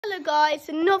Hello guys,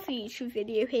 another YouTube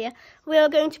video here. We are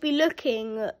going to be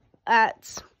looking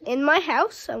at in my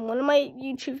house and one of my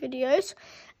YouTube videos,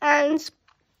 and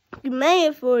you may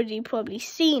have already probably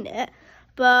seen it,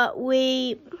 but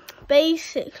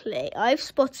I've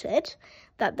spotted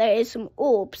that there is some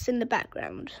orbs in the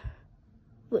background,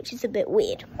 which is a bit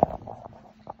weird.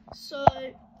 So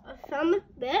I found a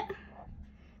bit.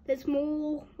 There's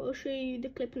more. I'll show you the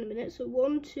clip in a minute. So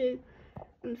 1, 2,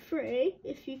 and 3,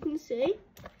 if you can see.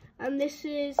 And this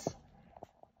is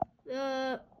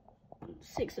the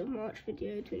 6th of March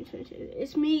video 2022.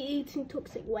 It's me eating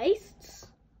toxic wastes,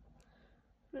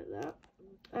 like that.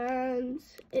 And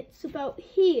it's about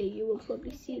here. You will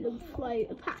probably see them fly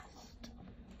past.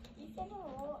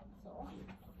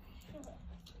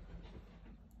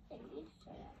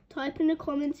 Type in the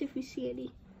comments if you see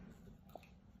any.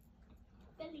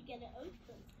 Get it open.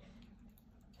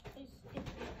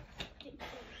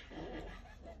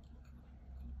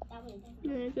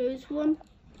 There goes one.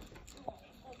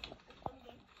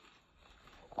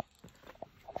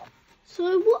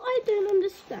 So what I don't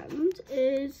understand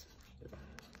is,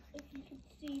 if you can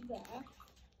see there,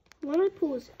 when I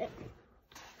pause it,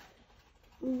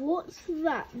 what's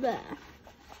that there?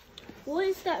 What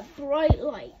is that bright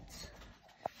light?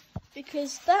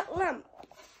 Because that lamp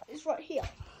is right here.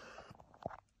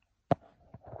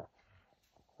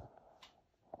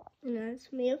 And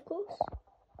there's me, of course.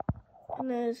 And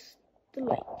there's the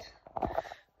light.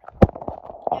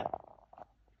 Yep.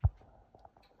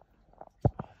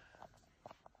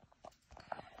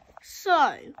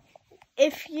 So,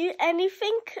 if you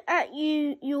anything at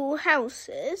your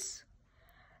houses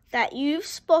that you've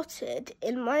spotted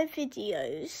in my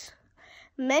videos,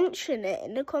 mention it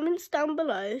in the comments down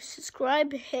below.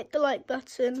 Subscribe, hit the like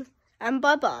button, and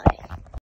bye bye.